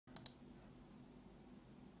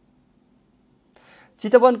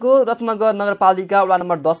चितवनको रत्नगर नगरपालिका वडा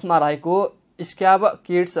नम्बर 10 मा रहेको स्क्याप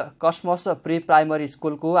किड्स कसमस प्री प्राइमरी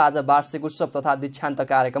स्कुलको आज वार्षिक उत्सव तथा दीक्षान्त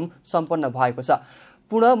कार्यक्रम सम्पन्न भएको छ।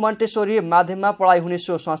 पूर्ण मन्टेश्वरी माध्यममा पढाइ हुने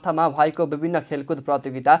सो संस्थामा भएको विभिन्न खेलकुद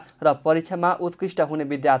प्रतियोगिता र परीक्षामा उत्कृष्ट हुने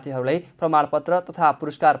विद्यार्थीहरूलाई प्रमाणपत्र तथा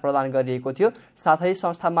पुरस्कार प्रदान गरिएको थियो। साथै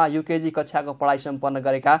संस्थामा युकेजी कक्षाको पढाइ सम्पन्न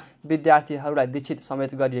गरेका विद्यार्थीहरूलाई दीक्षित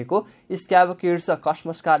समेत गरिएको स्क्याप किड्स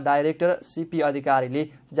कसमसका डाइरेक्टर सीपी अधिकारीले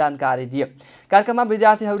जानकारी दिए। कार्यक्रममा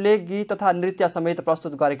विद्यार्थीहरूले गीत तथा नृत्य समेत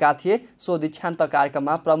प्रस्तुत गरेका थिए। सो दीक्षान्त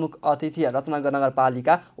कार्यक्रममा प्रमुख अतिथि रत्नगर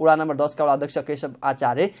नगरपालिका वडा नम्बर 10 का वडा अध्यक्ष केशव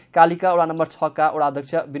आचार्य, कालिका वडा नम्बर 6 का वडा अध्यक्ष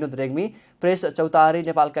विनोद रेग्मी, प्रेस चौतारी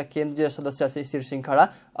नेपालका केन्द्रीय सदस्य शिशिर सिंहखडा,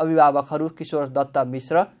 अभिभावकहरू किशोर दत्त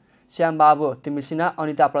मिश्र, श्यामबाबु तिमिसिना,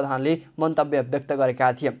 अनिता प्रधानले मन्तव्य व्यक्त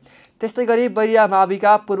गरेका थिए। त्यस्तै गरी बैरिया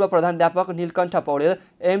माविका पूर्व प्रधानाध्यापक नीलकण्ठ पौडेल,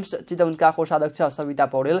 एम्स चितवनका कोषाध्यक्ष सविता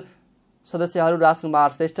पौडेल, सदस्यहरू राजकुमार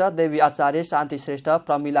श्रेष्ठ, देवी आचार्य, शान्ति श्रेष्ठ,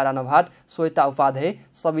 प्रमिला राणाभाट, श्वेता उपाध्याय,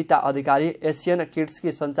 सविता अधिकारी, एसियन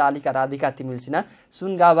किड्सकी सञ्चालिका राधिका तिमिल,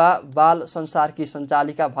 सुनगावा बाल संसारकी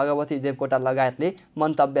सञ्चालिका भगवती देवकोटा लगायतले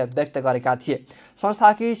मन्तव्य व्यक्त गरेका थिए।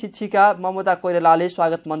 संस्थाकी शिक्षिका ममता कोइरालाले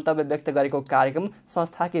स्वागत मन्तव्य व्यक्त गरेको कार्यक्रम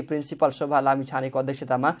संस्थाकी प्रिन्सिपल शोभा लामिछानेको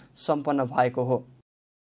अध्यक्षतामा सम्पन्न भएको हो।